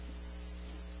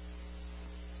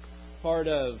Part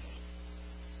of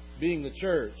being the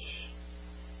church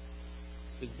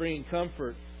is bringing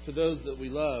comfort to those that we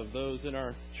love, those in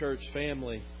our church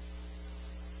family.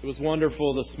 It was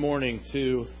wonderful this morning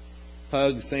to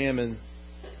hug Sam and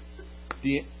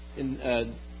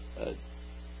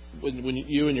when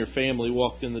you and your family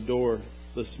walked in the door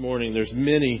this morning. There's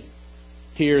many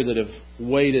here that have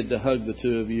waited to hug the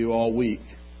two of you all week.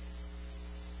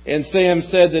 And Sam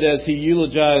said that as he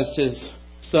eulogized his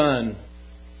son,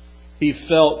 he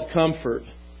felt comfort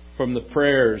from the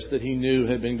prayers that he knew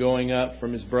had been going up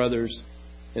from his brothers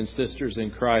and sisters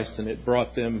in Christ, and it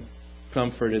brought them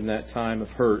comfort in that time of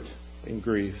hurt and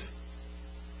grief.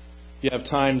 If you have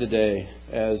time today,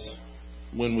 as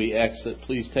when we exit,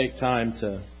 please take time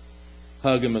to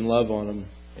hug them and love on them,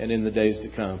 and in the days to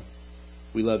come.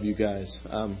 We love you guys.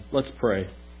 Let's pray.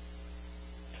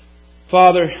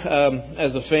 Father,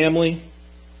 as a family,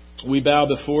 we bow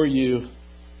before you,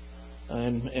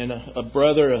 and a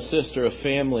brother, a sister, a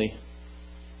family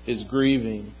is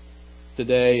grieving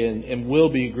today and will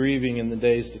be grieving in the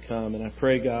days to come. And I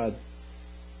pray, God,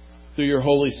 through your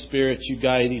Holy Spirit, you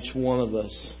guide each one of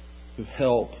us to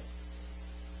help,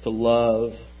 to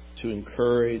love, to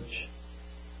encourage,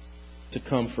 to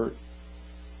comfort.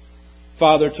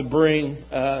 Father, to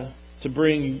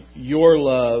bring your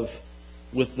love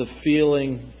with the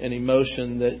feeling and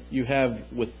emotion that you have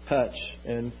with touch.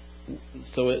 And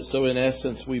so in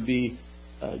essence, we be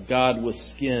God with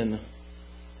skin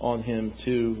on Him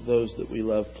to those that we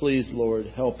love. Please, Lord,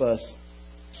 help us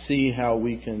see how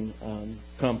we can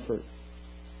comfort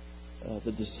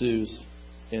the D'Souza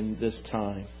in this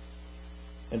time.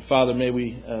 And Father, may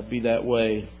we be that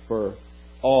way for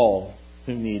all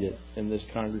who need it in this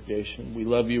congregation. We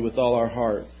love you with all our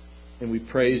heart, and we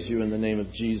praise you in the name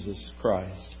of Jesus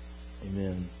Christ.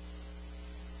 Amen.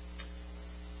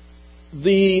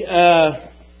 The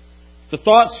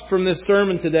thoughts from this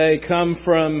sermon today come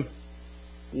from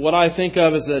what I think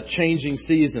of as a changing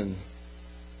season.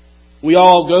 We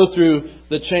all go through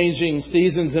the changing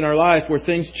seasons in our life where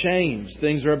things change.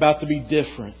 Things are about to be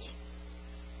different.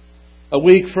 A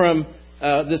week from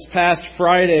this past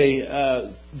Friday,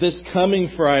 this coming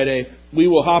Friday, we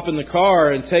will hop in the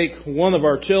car and take one of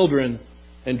our children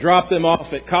and drop them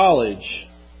off at college.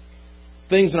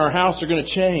 Things in our house are going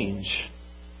to change.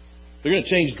 They're going to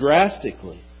change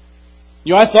drastically.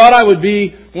 You know, I thought I would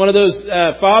be one of those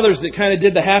fathers that kind of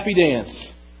did the happy dance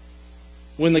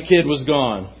when the kid was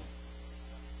gone.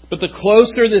 But the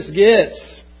closer this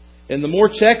gets and the more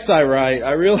checks I write,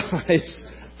 I realize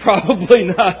probably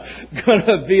not going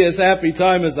to be as happy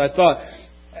time as I thought.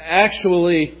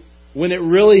 Actually, when it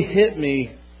really hit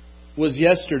me was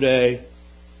yesterday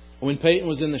when Peyton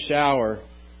was in the shower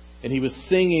and he was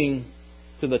singing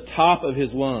to the top of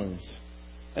his lungs.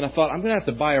 And I thought, I'm going to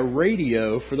have to buy a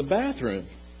radio for the bathroom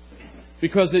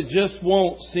because it just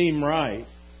won't seem right.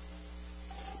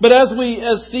 But as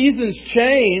seasons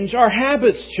change, our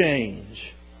habits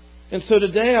change. And so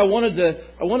today I wanted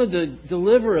to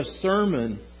deliver a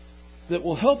sermon that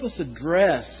will help us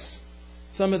address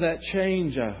some of that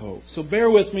change, I hope. So bear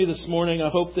with me this morning. I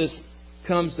hope this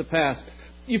comes to pass.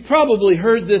 You've probably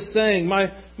heard this saying.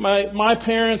 My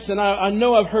parents, and I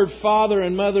know I've heard father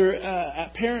and mother,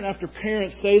 parent after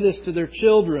parent say this to their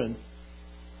children.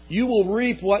 You will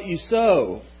reap what you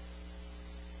sow.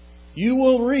 You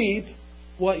will reap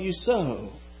what you sow.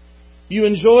 You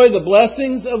enjoy the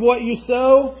blessings of what you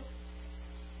sow.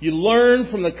 You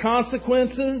learn from the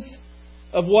consequences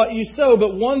of what you sow.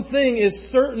 But one thing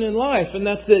is certain in life, and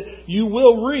that's that you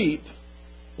will reap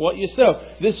what you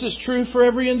sow. This is true for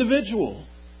every individual.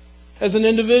 As an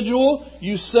individual,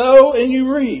 you sow and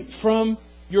you reap from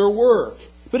your work.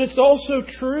 But it's also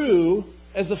true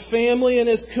as a family and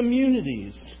as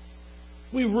communities.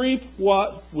 We reap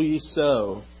what we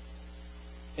sow.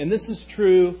 And this is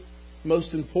true,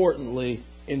 most importantly,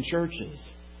 in churches.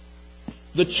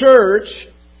 The church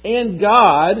and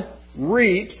God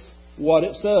reaps what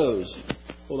it sows.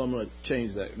 Hold on, I'm going to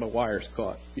change that. My wire's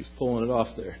caught. He's pulling it off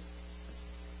there.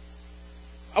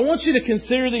 I want you to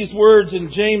consider these words in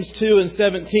James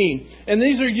 2:17. And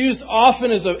these are used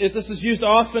often as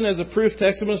a proof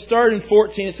text. I'm going to start in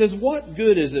 14. It says, "What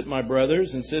good is it, my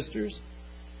brothers and sisters,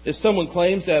 if someone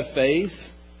claims to have faith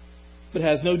but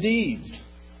has no deeds?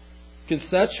 Can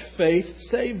such faith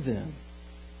save them?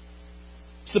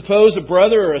 Suppose a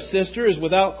brother or a sister is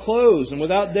without clothes and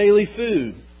without daily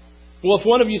food. Well, if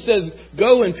one of you says,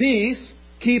 'Go in peace,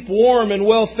 keep warm and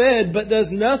well fed,' but does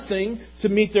nothing to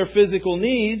meet their physical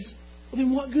needs, well,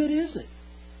 then what good is it?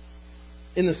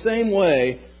 In the same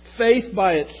way, faith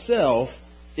by itself,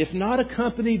 if not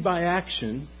accompanied by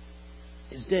action,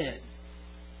 is dead."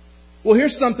 Well,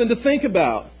 here's something to think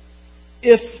about.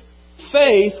 if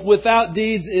faith without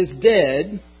deeds is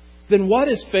dead, then what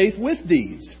is faith with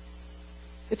deeds?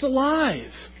 It's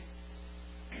alive.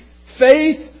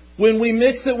 Faith, when we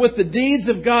mix it with the deeds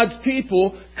of God's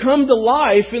people, come to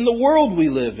life in the world we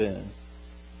live in.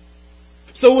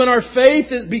 So when our faith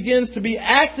begins to be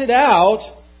acted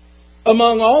out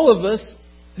among all of us,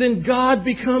 then God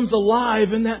becomes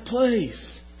alive in that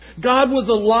place. God was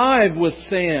alive with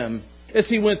Sam as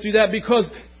he went through that because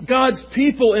God's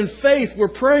people in faith were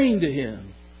praying to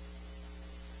Him.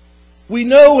 We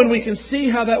know and we can see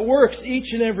how that works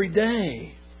each and every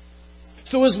day.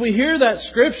 So as we hear that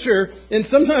Scripture, and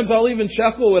sometimes I'll even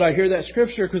chuckle when I hear that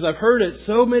Scripture because I've heard it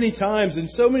so many times in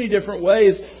so many different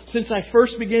ways since I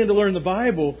first began to learn the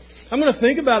Bible, I'm going to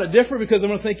think about it different because I'm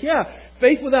going to think, yeah,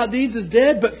 faith without deeds is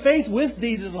dead, but faith with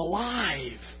deeds is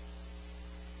alive.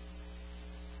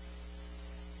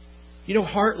 You know,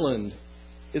 Heartland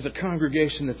is a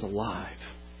congregation that's alive.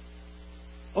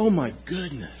 Oh my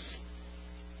goodness.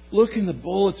 Look in the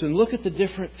bulletin. Look at the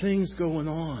different things going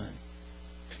on.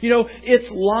 You know, it's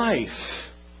life.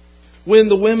 When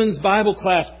the women's Bible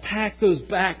class pack those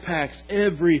backpacks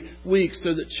every week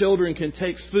so that children can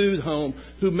take food home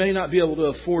who may not be able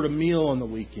to afford a meal on the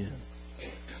weekend.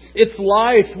 It's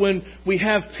life when we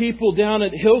have people down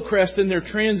at Hillcrest and they're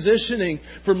transitioning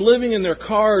from living in their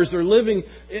cars or living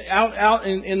out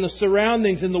in the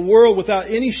surroundings in the world without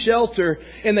any shelter,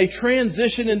 and they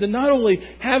transition into not only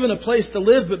having a place to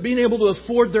live but being able to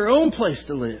afford their own place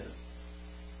to live.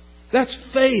 That's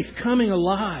faith coming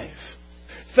alive.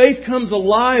 Faith comes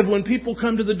alive when people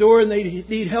come to the door and they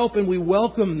need help and we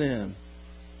welcome them.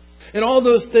 And all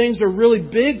those things are really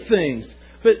big things.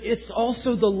 But it's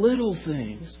also the little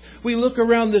things. We look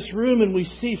around this room and we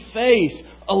see faith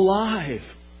alive.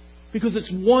 Because it's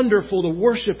wonderful to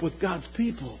worship with God's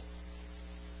people.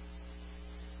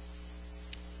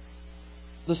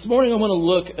 This morning I want to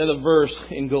look at a verse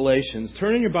in Galatians.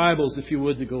 Turn in your Bibles, if you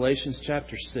would, to Galatians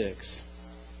chapter 6.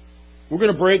 We're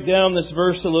going to break down this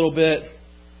verse a little bit.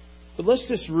 But let's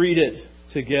just read it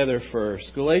together first.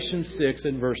 Galatians 6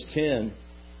 and verse 10.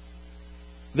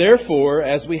 Therefore,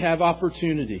 as we have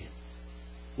opportunity,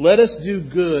 let us do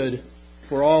good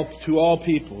to all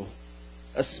people,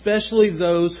 especially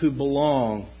those who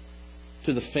belong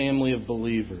to the family of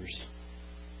believers.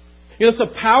 You know, it's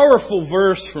a powerful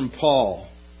verse from Paul.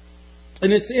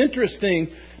 And it's interesting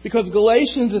because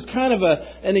Galatians is kind of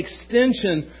an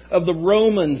extension of the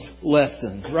Romans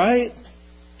lesson, right?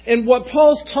 And what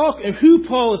who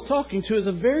Paul is talking to is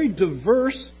a very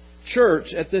diverse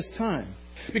church at this time.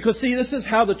 Because, see, this is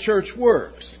how the church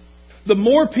works. The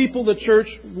more people the church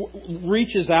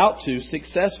reaches out to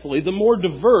successfully, the more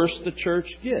diverse the church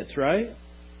gets, right?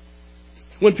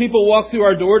 When people walk through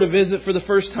our door to visit for the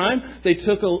first time, they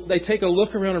take a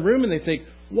look around a room and they think,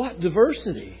 what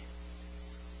diversity?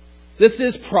 This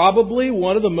is probably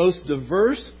one of the most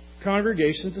diverse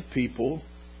congregations of people,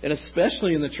 and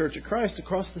especially in the Church of Christ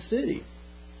across the city.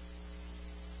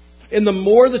 And the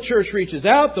more the church reaches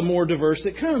out, the more diverse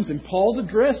it comes. And Paul's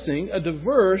addressing a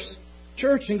diverse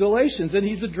church in Galatians. And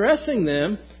he's addressing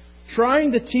them,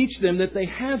 trying to teach them that they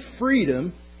have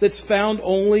freedom that's found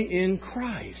only in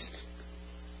Christ.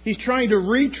 He's trying to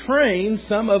retrain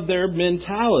some of their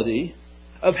mentality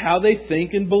of how they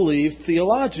think and believe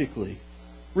theologically,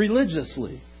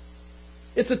 religiously.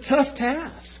 It's a tough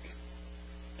task.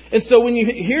 And so when you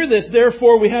hear this,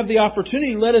 therefore we have the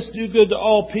opportunity, let us do good to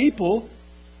all people.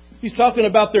 He's talking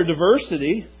about their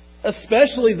diversity,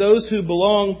 especially those who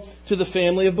belong to the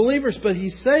family of believers. But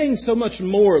he's saying so much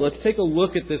more. Let's take a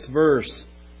look at this verse,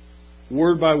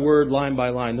 word by word, line by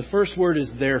line. The first word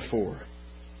is therefore.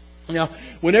 Now,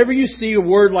 whenever you see a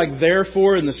word like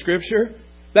therefore in the Scripture,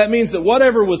 that means that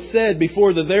whatever was said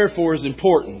before the therefore is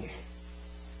important.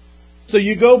 So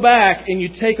you go back and you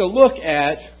take a look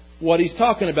at what he's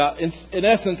talking about. In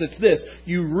essence, it's this.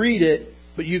 You read it,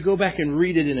 but you go back and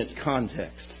read it in its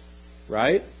context.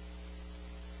 Right?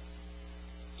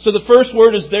 So the first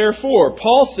word is therefore.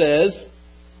 Paul says,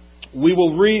 we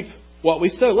will reap what we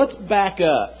sow. Let's back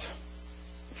up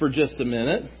for just a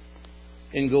minute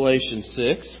in Galatians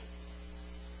 6.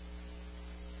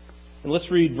 And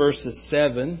let's read verses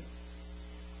 7,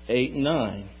 8, and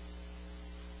 9.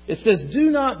 It says, do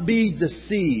not be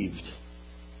deceived.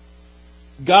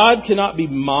 God cannot be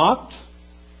mocked.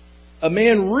 A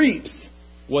man reaps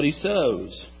what he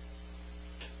sows.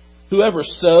 Whoever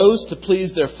sows to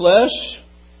please their flesh,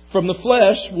 from the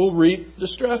flesh will reap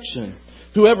destruction.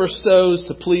 Whoever sows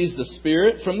to please the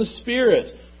Spirit, from the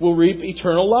Spirit will reap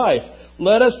eternal life.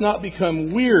 Let us not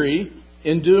become weary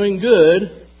in doing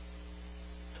good,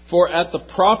 for at the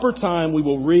proper time we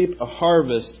will reap a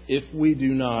harvest if we do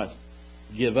not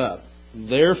give up.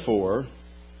 Therefore,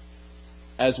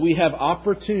 as we have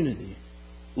opportunity,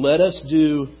 let us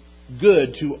do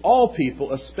good to all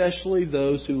people, especially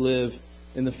those who live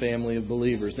in the family of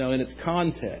believers. Now, in its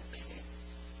context,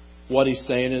 what he's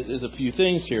saying is a few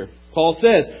things here. Paul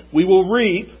says, we will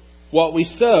reap what we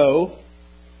sow,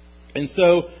 and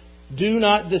so do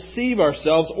not deceive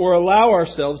ourselves or allow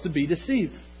ourselves to be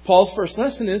deceived. Paul's first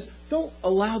lesson is, don't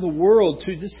allow the world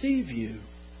to deceive you.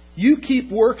 You keep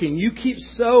working, you keep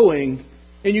sowing,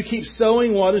 and you keep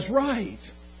sowing what is right.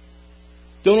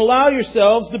 Don't allow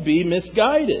yourselves to be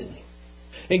misguided.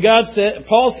 And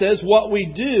Paul says, what we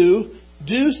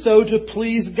do so to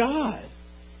please God.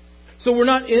 So we're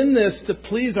not in this to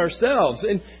please ourselves.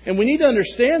 And we need to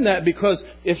understand that, because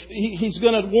if he's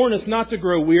going to warn us not to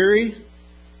grow weary.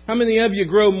 How many of you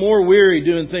grow more weary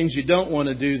doing things you don't want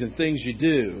to do than things you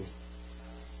do?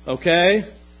 Okay?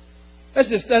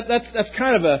 That's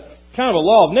kind of a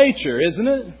law of nature, isn't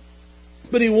it?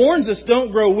 But he warns us,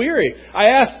 don't grow weary. I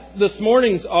asked this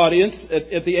morning's audience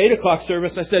at the 8 o'clock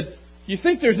service, I said, you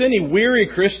think there's any weary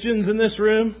Christians in this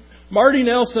room? Marty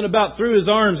Nelson about threw his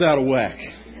arms out of whack.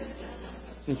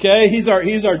 Okay? He's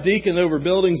our deacon over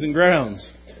buildings and grounds.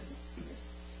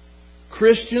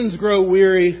 Christians grow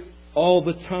weary all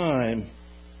the time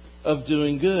of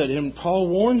doing good. And Paul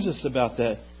warns us about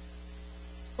that.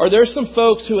 Are there some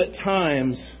folks who at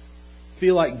times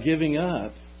feel like giving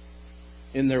up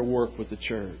in their work with the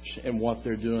church and what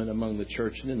they're doing among the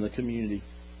church and in the community?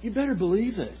 You better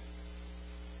believe it.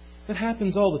 That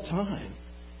happens all the time.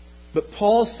 But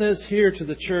Paul says here to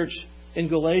the church in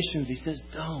Galatians, he says,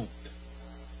 don't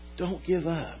give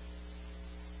up.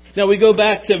 Now we go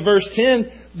back to verse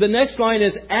 10. The next line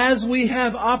is, as we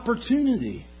have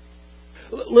opportunity.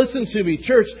 Listen to me,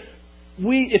 church.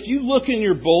 If you look in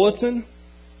your bulletin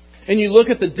and you look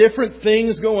at the different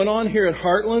things going on here at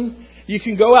Heartland, you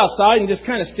can go outside and just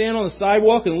kind of stand on the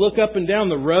sidewalk and look up and down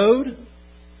the road.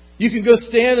 You can go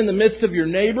stand in the midst of your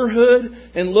neighborhood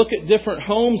and look at different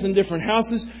homes and different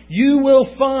houses. You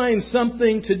will find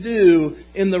something to do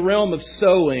in the realm of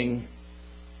sowing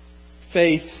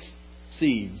faith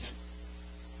seeds.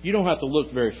 You don't have to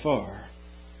look very far.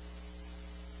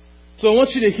 So I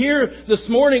want you to hear this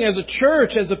morning, as a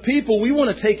church, as a people, we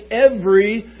want to take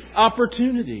every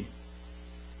opportunity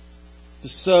to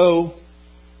sow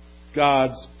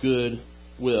God's good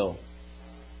will.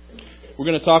 We're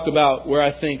going to talk about where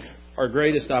I think our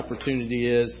greatest opportunity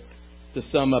is to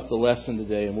sum up the lesson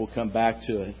today, and we'll come back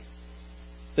to it.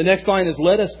 The next line is,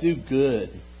 let us do good.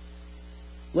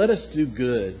 Let us do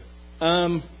good.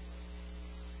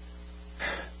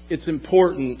 It's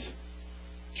important,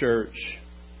 church,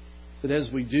 that as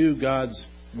we do God's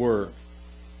work,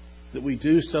 that we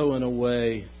do so in a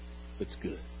way that's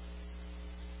good.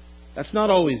 That's not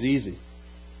always easy.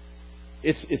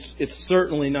 It's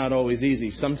certainly not always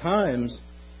easy. Sometimes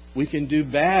we can do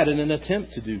bad in an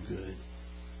attempt to do good.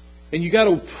 And you got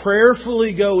to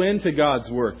prayerfully go into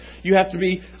God's work. You have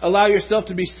to allow yourself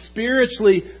to be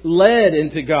spiritually led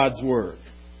into God's work,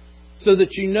 so that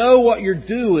you know what you're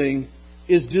doing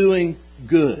is doing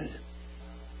good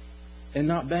and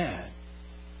not bad.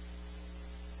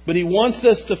 But he wants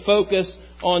us to focus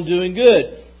on doing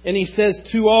good. And he says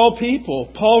to all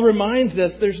people. Paul reminds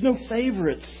us there's no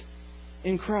favorites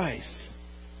in Christ.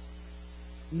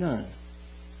 None.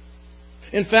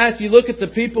 In fact, you look at the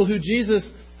people who Jesus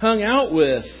hung out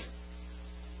with,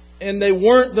 and they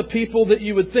weren't the people that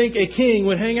you would think a king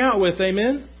would hang out with.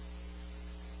 Amen?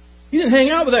 He didn't hang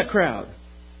out with that crowd.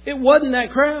 It wasn't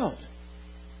that crowd.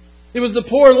 It was the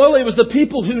poor and lowly. It was the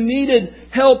people who needed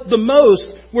help the most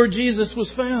where Jesus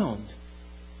was found.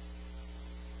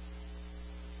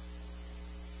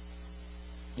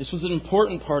 This was an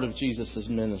important part of Jesus'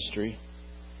 ministry,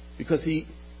 because He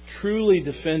truly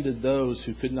defended those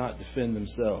who could not defend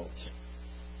themselves.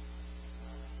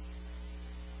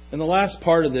 And the last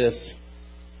part of this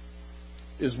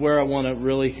is where I want to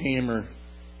really hammer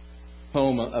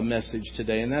home a message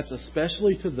today. And that's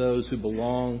especially to those who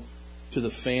belong to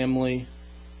the family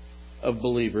of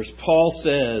believers. Paul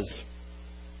says,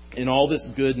 in all this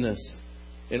goodness,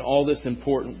 in all this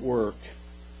important work,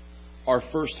 our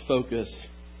first focus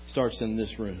starts in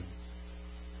this room.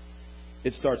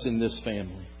 It starts in this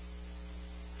family.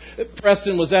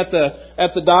 Preston was at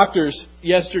the doctor's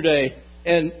yesterday,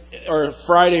 or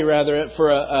Friday rather, for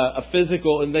a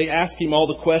physical, and they ask him all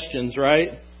the questions,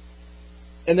 right?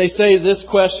 And they say this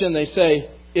question, they say,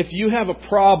 if you have a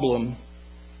problem,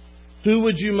 who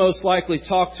would you most likely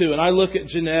talk to? And I look at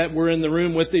Jeanette, we're in the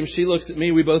room with him, she looks at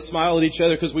me, we both smile at each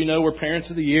other because we know we're parents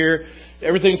of the year.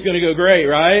 Everything's going to go great,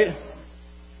 right?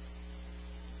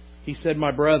 He said,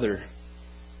 my brother.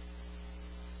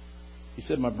 He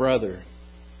said, my brother.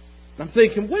 And I'm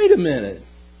thinking, wait a minute.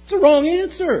 It's the wrong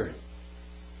answer.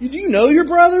 Do you know your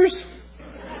brothers?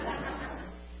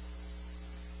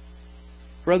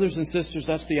 Brothers and sisters,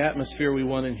 that's the atmosphere we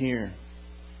want in here.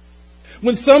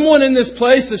 When someone in this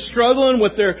place is struggling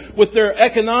with their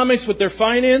economics, with their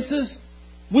finances,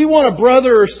 we want a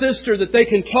brother or sister that they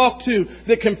can talk to,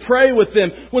 that can pray with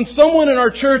them. When someone in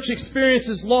our church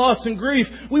experiences loss and grief,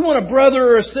 we want a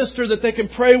brother or a sister that they can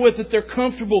pray with, that they're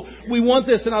comfortable. We want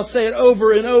this, and I'll say it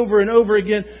over and over and over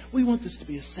again. We want this to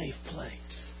be a safe place.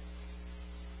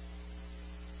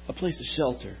 A place of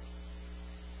shelter.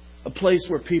 A place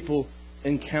where people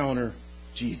encounter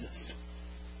Jesus.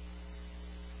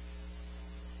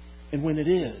 And when it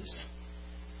is,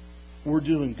 we're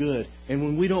doing good. And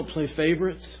when we don't play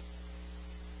favorites,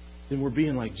 then we're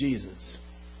being like Jesus.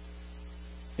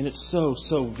 And it's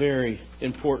so very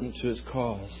important to His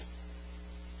cause.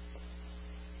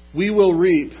 We will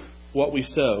reap what we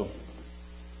sow.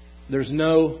 There's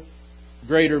no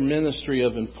greater ministry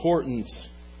of importance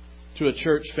to a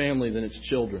church family than its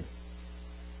children.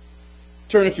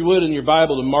 Turn, if you would, in your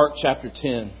Bible to Mark chapter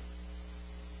 10.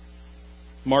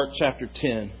 Mark chapter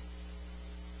 10.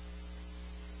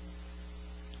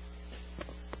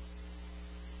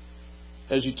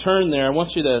 As you turn there, I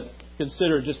want you to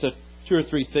consider just two or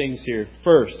three things here.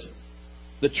 First,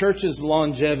 the church's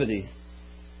longevity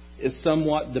is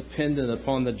somewhat dependent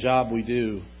upon the job we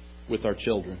do with our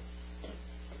children.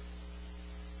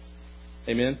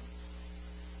 Amen?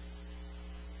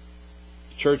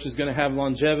 The church is going to have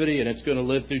longevity and it's going to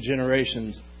live through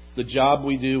generations. The job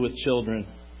we do with children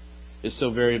is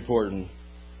so very important.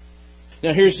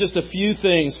 Now, here's just a few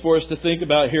things for us to think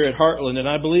about here at Heartland, and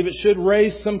I believe it should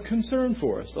raise some concern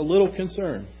for us, a little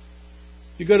concern.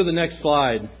 If you go to the next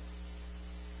slide,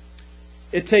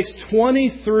 it takes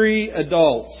 23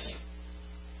 adults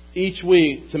each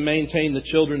week to maintain the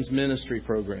children's ministry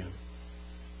program.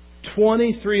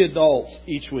 23 adults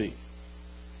each week.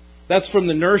 That's from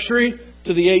the nursery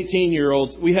to the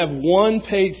 18-year-olds. We have one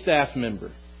paid staff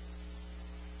member.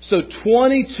 So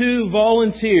 22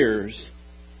 volunteers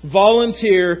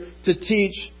volunteer to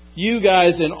teach you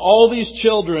guys and all these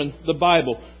children the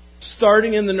Bible,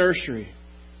 starting in the nursery.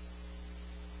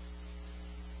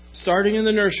 Starting in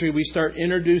the nursery, we start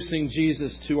introducing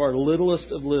Jesus to our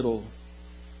littlest of little,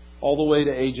 all the way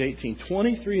to age 18.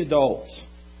 23 adults.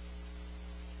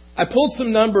 I pulled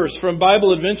some numbers from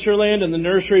Bible Adventureland and the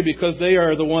nursery because they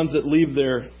are the ones that leave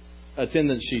their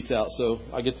attendance sheets out, so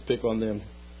I get to pick on them.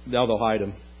 Now they'll hide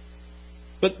them.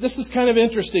 But this is kind of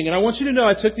interesting, and I want you to know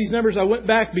I took these numbers, I went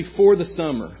back before the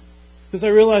summer, because I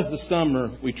realized the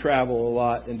summer we travel a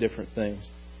lot in different things.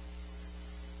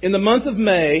 In the month of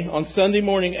May, on Sunday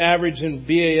morning, average in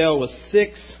BAL was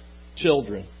 6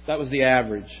 children. That was the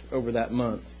average over that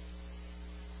month.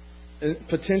 And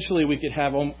potentially we could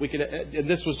have, and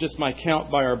this was just my count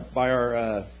by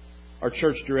our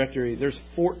church directory. There's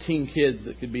 14 kids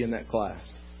that could be in that class.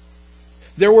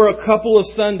 There were a couple of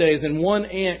Sundays, and one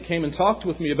aunt came and talked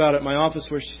with me about it in my office,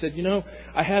 where she said,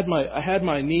 I had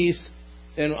my niece,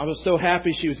 and I was so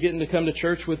happy she was getting to come to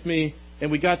church with me,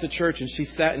 and we got to church, and she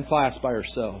sat in class by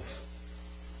herself.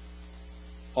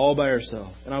 All by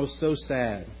herself. And I was so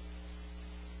sad.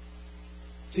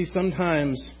 See,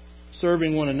 sometimes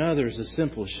serving one another is as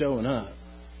simple as showing up.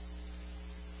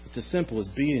 It's as simple as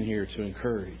being here to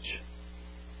encourage.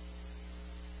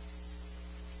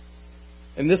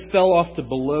 And this fell off to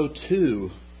below 2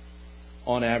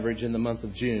 on average in the month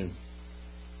of June.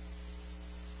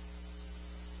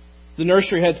 The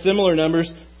nursery had similar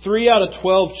numbers. 3 out of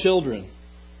 12 children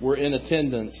were in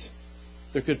attendance.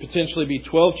 There could potentially be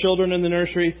 12 children in the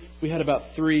nursery. We had about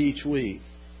 3 each week.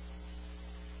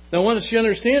 Now, I want you to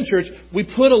understand, church, we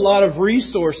put a lot of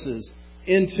resources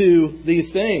into these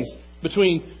things.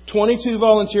 Between 22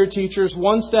 volunteer teachers,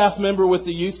 1 staff member with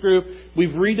the youth group, we've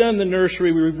redone the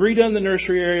nursery. We've redone the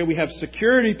nursery area. We have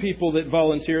security people that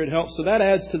volunteer and help, so that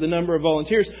adds to the number of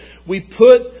volunteers. We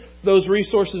put those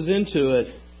resources into it.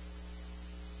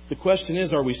 The question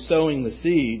is, are we sowing the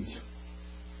seeds?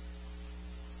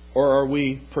 Or are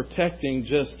we protecting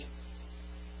just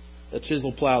a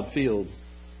chisel-plowed field?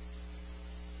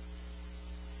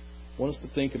 I want us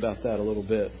to think about that a little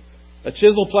bit. A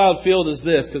chisel-plowed field is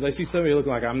this, because I see some of you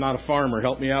looking like, I'm not a farmer.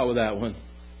 Help me out with that one.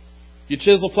 You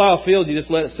chisel-plow a field, you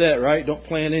just let it set, right? Don't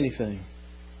plant anything.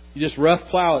 You just rough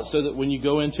plow it so that when you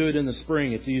go into it in the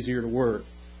spring, it's easier to work.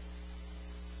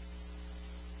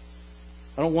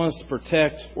 I don't want us to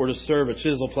protect or to serve a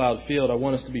chisel-plowed field. I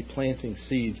want us to be planting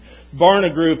seeds.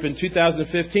 Barna Group in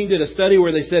 2015 did a study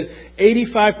where they said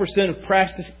 85% of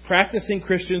practicing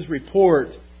Christians report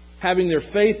having their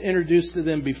faith introduced to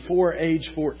them before age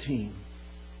 14.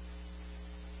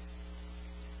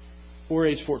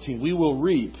 4H 14. We will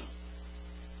reap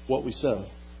what we sow.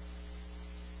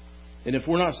 And if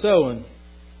we're not sowing,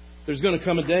 there's going to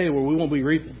come a day where we won't be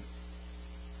reaping.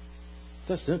 It's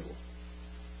that simple.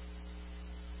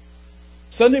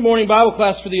 Sunday morning Bible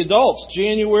class for the adults,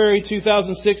 January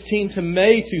 2016 to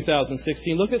May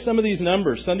 2016. Look at some of these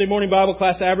numbers. Sunday morning Bible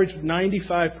class averaged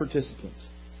 95 participants.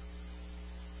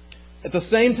 At the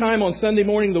same time on Sunday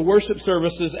morning, the worship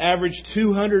services averaged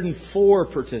 204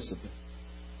 participants.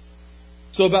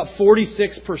 So about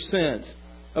 46%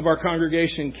 of our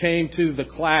congregation came to the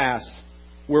class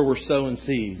where we're sowing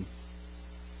seed.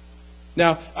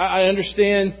 Now, I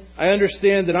understand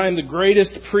that I am the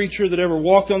greatest preacher that ever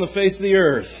walked on the face of the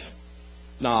earth.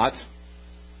 Not.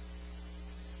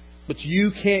 But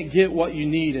you can't get what you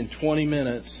need in 20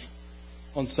 minutes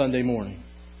on Sunday morning.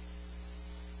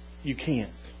 You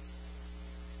can't.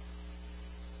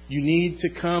 You need to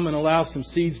come and allow some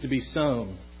seeds to be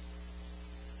sown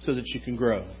so that you can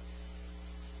grow.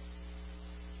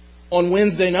 On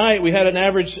Wednesday night, we had an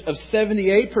average of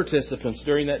 78 participants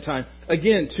during that time.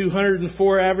 Again,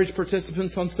 204 average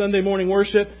participants on Sunday morning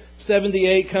worship.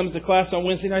 78 comes to class on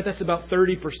Wednesday night. That's about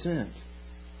 30%.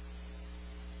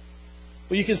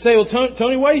 Well, you can say, well,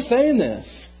 Tony, why are you saying this?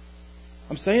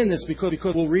 I'm saying this because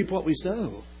we'll reap what we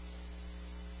sow.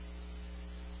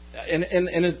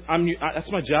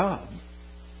 That's my job.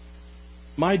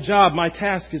 My job, my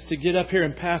task is to get up here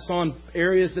and pass on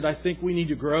areas that I think we need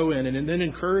to grow in and then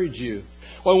encourage you.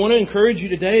 Well, I want to encourage you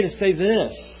today to say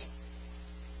this.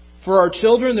 For our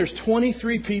children, there's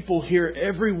 23 people here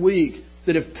every week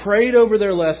that have prayed over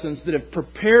their lessons, that have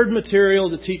prepared material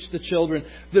to teach the children,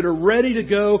 that are ready to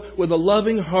go with a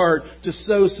loving heart to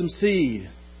sow some seed.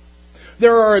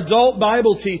 There are adult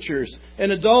Bible teachers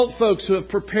and adult folks who have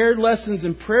prepared lessons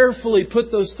and prayerfully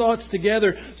put those thoughts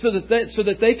together so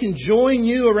that they can join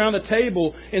you around a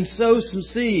table and sow some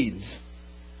seeds.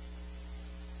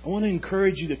 I want to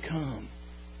encourage you to come.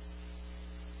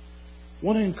 I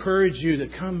want to encourage you to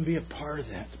come and be a part of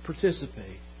that, to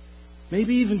participate.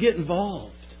 Maybe even get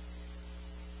involved.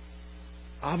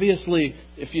 Obviously,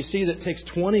 if you see that it takes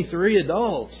 23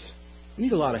 adults, you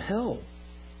need a lot of help.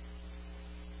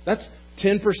 That's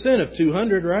 10% of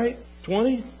 200, right?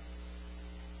 20?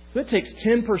 That takes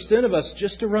 10% of us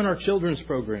just to run our children's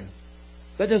program.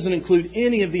 That doesn't include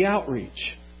any of the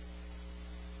outreach.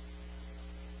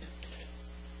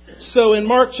 So in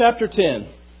Mark chapter 10,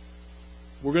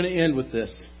 we're going to end with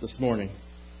this morning.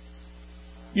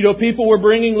 You know, people were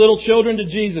bringing little children to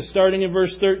Jesus, starting in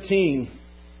verse 13,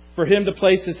 for Him to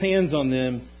place His hands on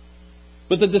them.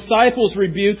 But the disciples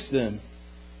rebuked them.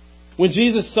 When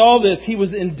Jesus saw this, He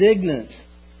was indignant.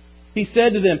 He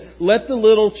said to them, "Let the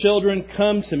little children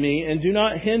come to me, and do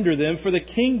not hinder them, for the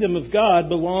kingdom of God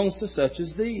belongs to such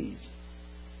as these.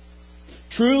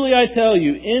 Truly I tell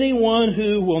you, anyone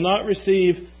who will not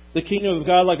receive the kingdom of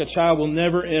God like a child will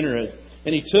never enter it."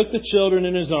 And He took the children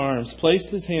in His arms, placed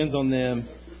His hands on them,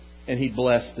 and He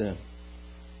blessed them.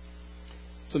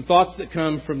 Some thoughts that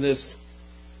come from this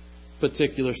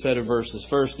particular set of verses.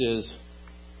 First is,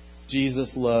 Jesus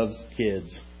loves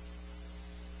kids.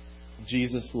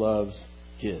 Jesus loves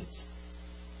kids.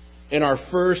 And our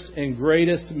first and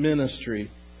greatest ministry,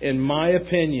 in my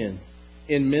opinion,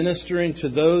 in ministering to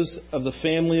those of the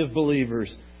family of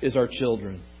believers, is our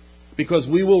children. Because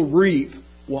we will reap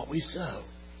what we sow.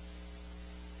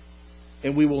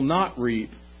 And we will not reap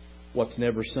what's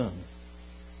never sown.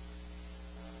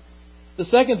 The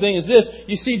second thing is this.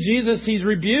 You see, Jesus, He's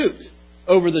rebuked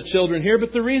over the children here.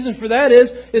 But the reason for that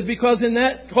is because in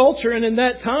that culture and in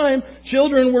that time,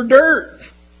 children were dirt.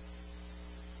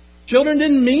 Children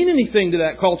didn't mean anything to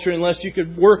that culture unless you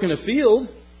could work in a field.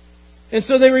 And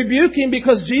so they rebuke Him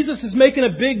because Jesus is making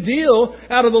a big deal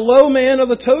out of the low man of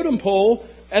the totem pole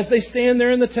as they stand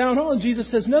there in the town hall. And Jesus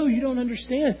says, "No, you don't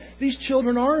understand. These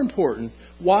children are important."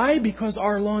 Why? Because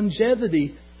our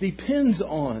longevity depends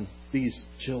on these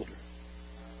children.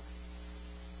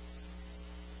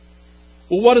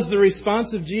 Well, what does the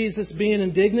response of Jesus being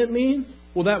indignant mean?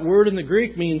 Well, that word in the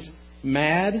Greek means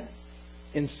mad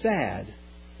and sad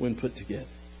when put together.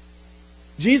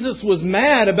 Jesus was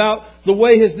mad about the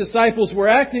way His disciples were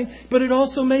acting, but it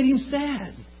also made Him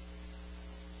sad,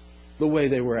 the way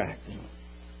they were acting.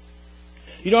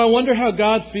 You know, I wonder how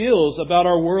God feels about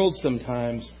our world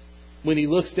sometimes when He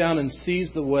looks down and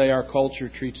sees the way our culture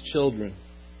treats children.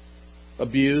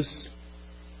 Abuse,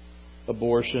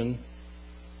 abortion,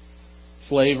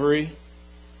 slavery,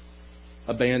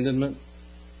 abandonment.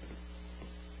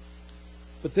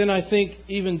 But then I think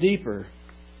even deeper,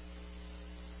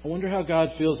 I wonder how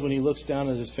God feels when He looks down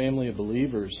at His family of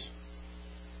believers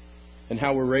and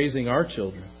how we're raising our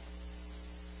children.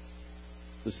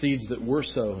 the seeds that we're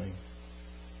sowing,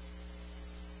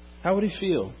 how would He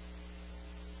feel?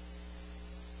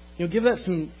 Give that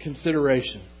some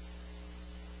consideration.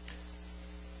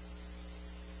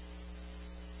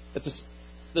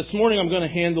 This morning I'm going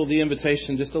to handle the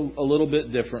invitation just a little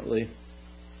bit differently.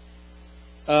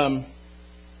 I'd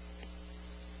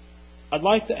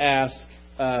like to ask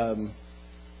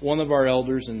one of our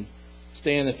elders, and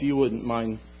Stan, if you wouldn't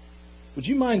mind, would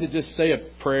you mind to just say a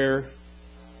prayer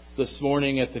this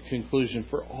morning at the conclusion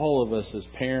for all of us as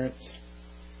parents,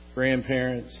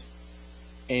 grandparents,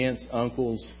 aunts,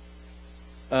 uncles?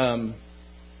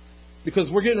 Because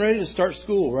we're getting ready to start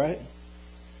school, right?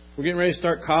 We're getting ready to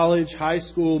start college, high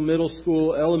school, middle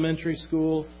school, elementary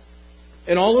school.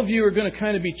 And all of you are going to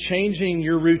kind of be changing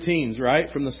your routines, right?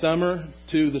 From the summer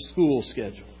to the school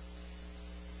schedule.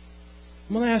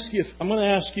 I'm going to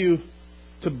ask you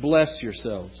to bless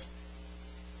yourselves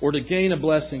or to gain a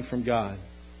blessing from God.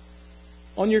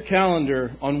 On your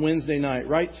calendar on Wednesday night,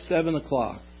 write 7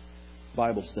 o'clock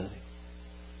Bible study.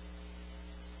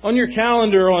 On your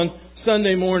calendar on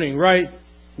Sunday morning, write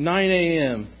 9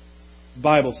 a.m.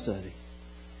 Bible study.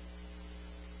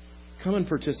 Come and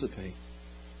participate.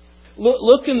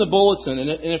 Look in the bulletin, and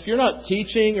if you're not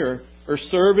teaching or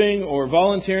serving or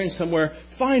volunteering somewhere,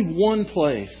 find one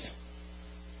place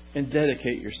and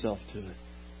dedicate yourself to it.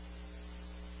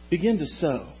 Begin to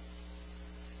sow.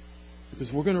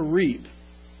 Because we're going to reap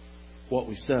what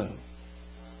we sow.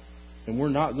 And we're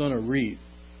not going to reap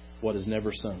what is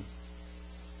never sown.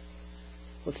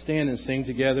 Let's stand and sing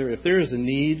together. If there is a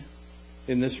need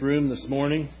in this room this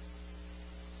morning,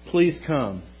 please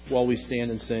come while we stand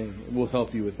and sing. We'll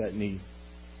help you with that need.